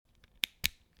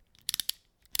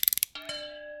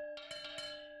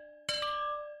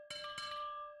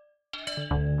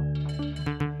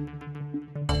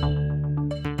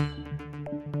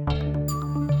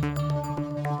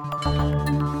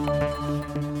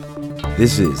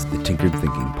This is the Tinkered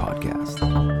Thinking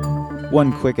Podcast.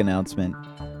 One quick announcement.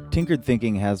 Tinkered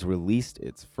Thinking has released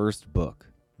its first book,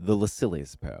 The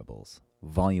Lucilius Parables,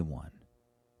 Volume 1.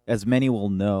 As many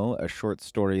will know, a short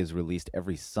story is released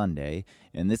every Sunday,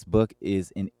 and this book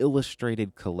is an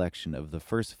illustrated collection of the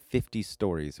first 50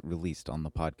 stories released on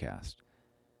the podcast.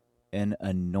 An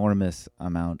enormous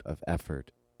amount of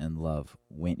effort and love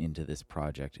went into this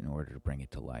project in order to bring it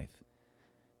to life.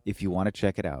 If you want to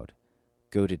check it out,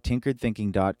 go to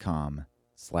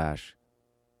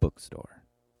tinkeredthinking.com/bookstore.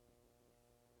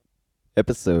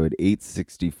 Episode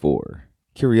 864,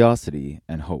 Curiosity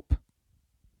and Hope.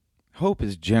 Hope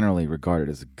is generally regarded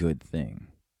as a good thing.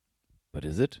 But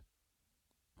is it?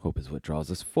 Hope is what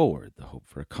draws us forward, the hope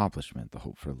for accomplishment, the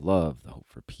hope for love, the hope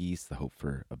for peace, the hope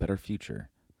for a better future.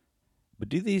 But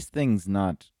do these things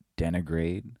not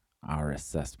denigrate our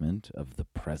assessment of the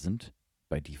present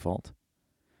by default?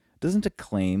 Doesn't a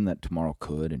claim that tomorrow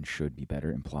could and should be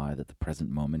better imply that the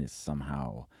present moment is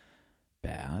somehow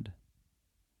bad?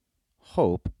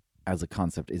 Hope, as a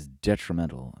concept, is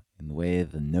detrimental in the way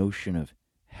the notion of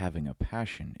having a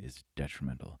passion is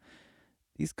detrimental.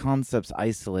 These concepts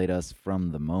isolate us from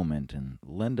the moment and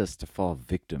lend us to fall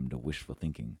victim to wishful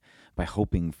thinking. By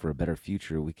hoping for a better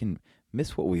future, we can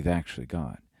miss what we've actually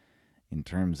got in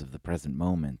terms of the present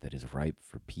moment that is ripe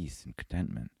for peace and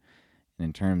contentment, and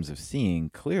in terms of seeing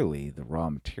clearly the raw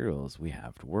materials we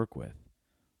have to work with.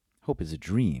 Hope is a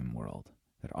dream world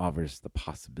that offers the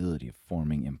possibility of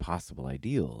forming impossible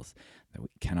ideals that we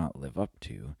cannot live up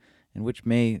to, and which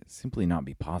may simply not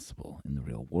be possible in the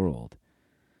real world.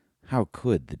 How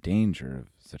could the danger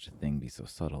of such a thing be so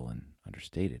subtle and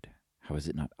understated? How is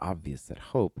it not obvious that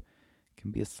hope can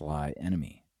be a sly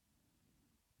enemy?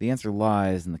 The answer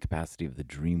lies in the capacity of the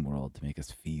dream world to make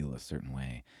us feel a certain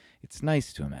way. It's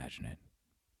nice to imagine it,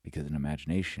 because in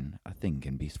imagination, a thing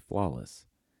can be flawless.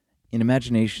 In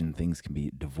imagination, things can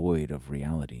be devoid of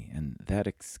reality, and that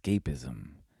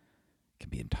escapism can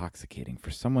be intoxicating for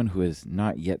someone who has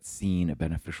not yet seen a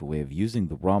beneficial way of using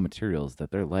the raw materials that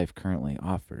their life currently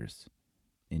offers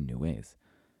in new ways.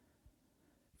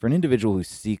 For an individual who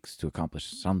seeks to accomplish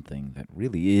something that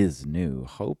really is new,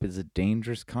 hope is a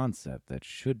dangerous concept that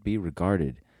should be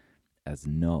regarded as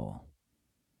null.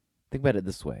 Think about it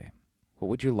this way. What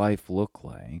would your life look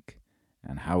like,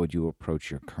 and how would you approach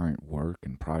your current work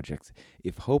and projects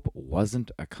if hope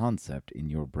wasn't a concept in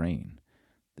your brain?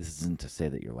 This isn't to say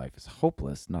that your life is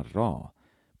hopeless, not at all,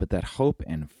 but that hope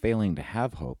and failing to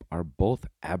have hope are both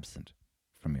absent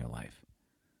from your life.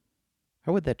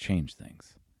 How would that change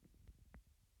things?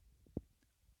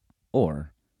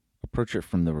 Or approach it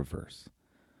from the reverse.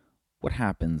 What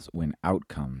happens when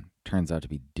outcome turns out to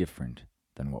be different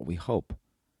than what we hope?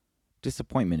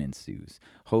 Disappointment ensues.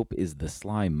 Hope is the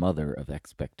sly mother of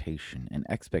expectation, and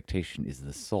expectation is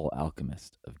the sole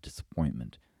alchemist of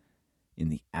disappointment. In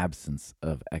the absence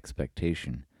of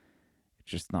expectation, it's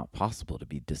just not possible to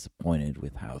be disappointed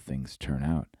with how things turn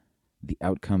out. The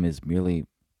outcome is merely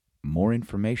more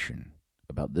information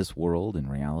about this world and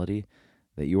reality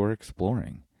that you are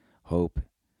exploring. Hope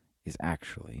is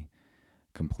actually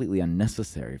completely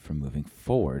unnecessary for moving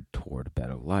forward toward a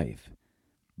better life.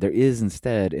 There is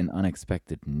instead an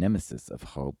unexpected nemesis of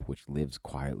hope which lives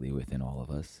quietly within all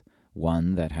of us,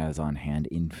 one that has on hand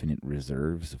infinite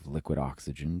reserves of liquid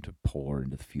oxygen to pour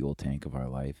into the fuel tank of our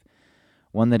life,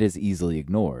 one that is easily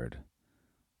ignored,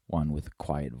 one with a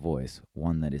quiet voice,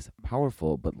 one that is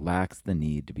powerful but lacks the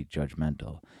need to be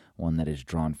judgmental, one that is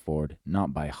drawn forward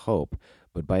not by hope,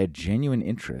 but by a genuine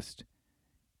interest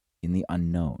in the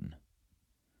unknown.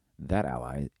 That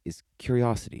ally is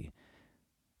curiosity.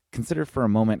 Consider for a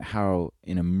moment how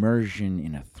an immersion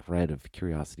in a thread of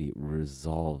curiosity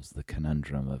resolves the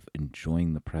conundrum of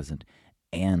enjoying the present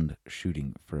and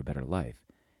shooting for a better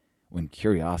life. When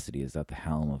curiosity is at the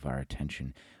helm of our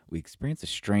attention, we experience a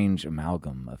strange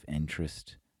amalgam of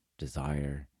interest,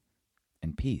 desire,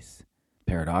 and peace.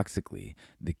 Paradoxically,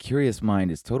 the curious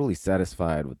mind is totally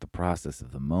satisfied with the process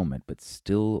of the moment, but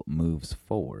still moves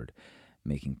forward,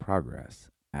 making progress,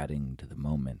 adding to the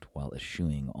moment while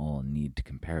eschewing all need to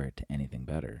compare it to anything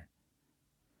better.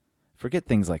 Forget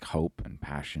things like hope and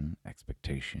passion,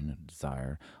 expectation and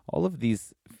desire. All of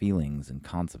these feelings and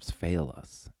concepts fail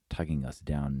us, tugging us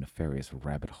down nefarious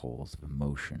rabbit holes of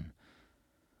emotion.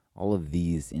 All of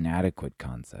these inadequate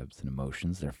concepts and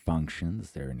emotions, their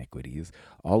functions, their iniquities,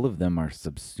 all of them are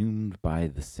subsumed by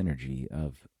the synergy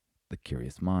of the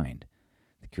curious mind.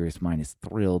 The curious mind is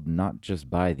thrilled not just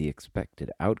by the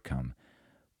expected outcome,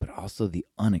 but also the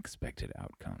unexpected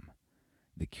outcome.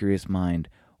 The curious mind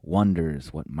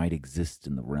wonders what might exist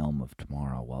in the realm of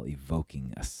tomorrow while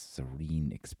evoking a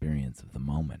serene experience of the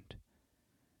moment.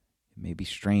 It may be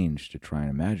strange to try and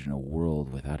imagine a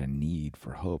world without a need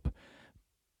for hope,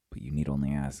 but you need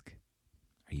only ask,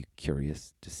 are you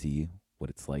curious to see what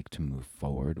it's like to move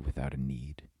forward without a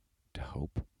need to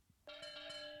hope?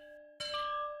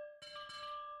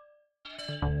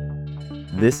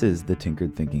 This is the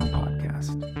Tinkered Thinking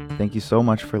Podcast. Thank you so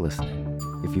much for listening.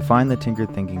 If you find the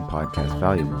Tinkered Thinking Podcast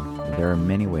valuable, there are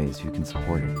many ways you can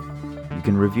support it. You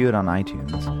can review it on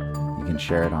iTunes. You can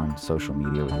share it on social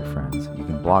media with your friends. You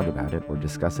can blog about it or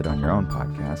discuss it on your own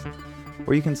podcast.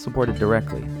 Or you can support it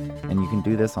directly, and you can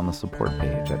do this on the support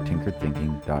page at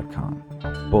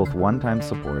tinkeredthinking.com. Both one-time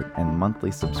support and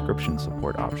monthly subscription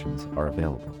support options are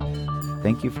available.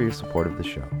 Thank you for your support of the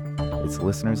show. It's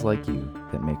listeners like you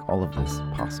that make all of this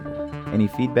possible. Any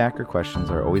feedback or questions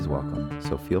are always welcome,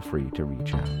 so feel free to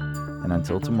reach out. And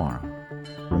until tomorrow,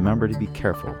 remember to be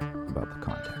careful about the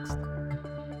content.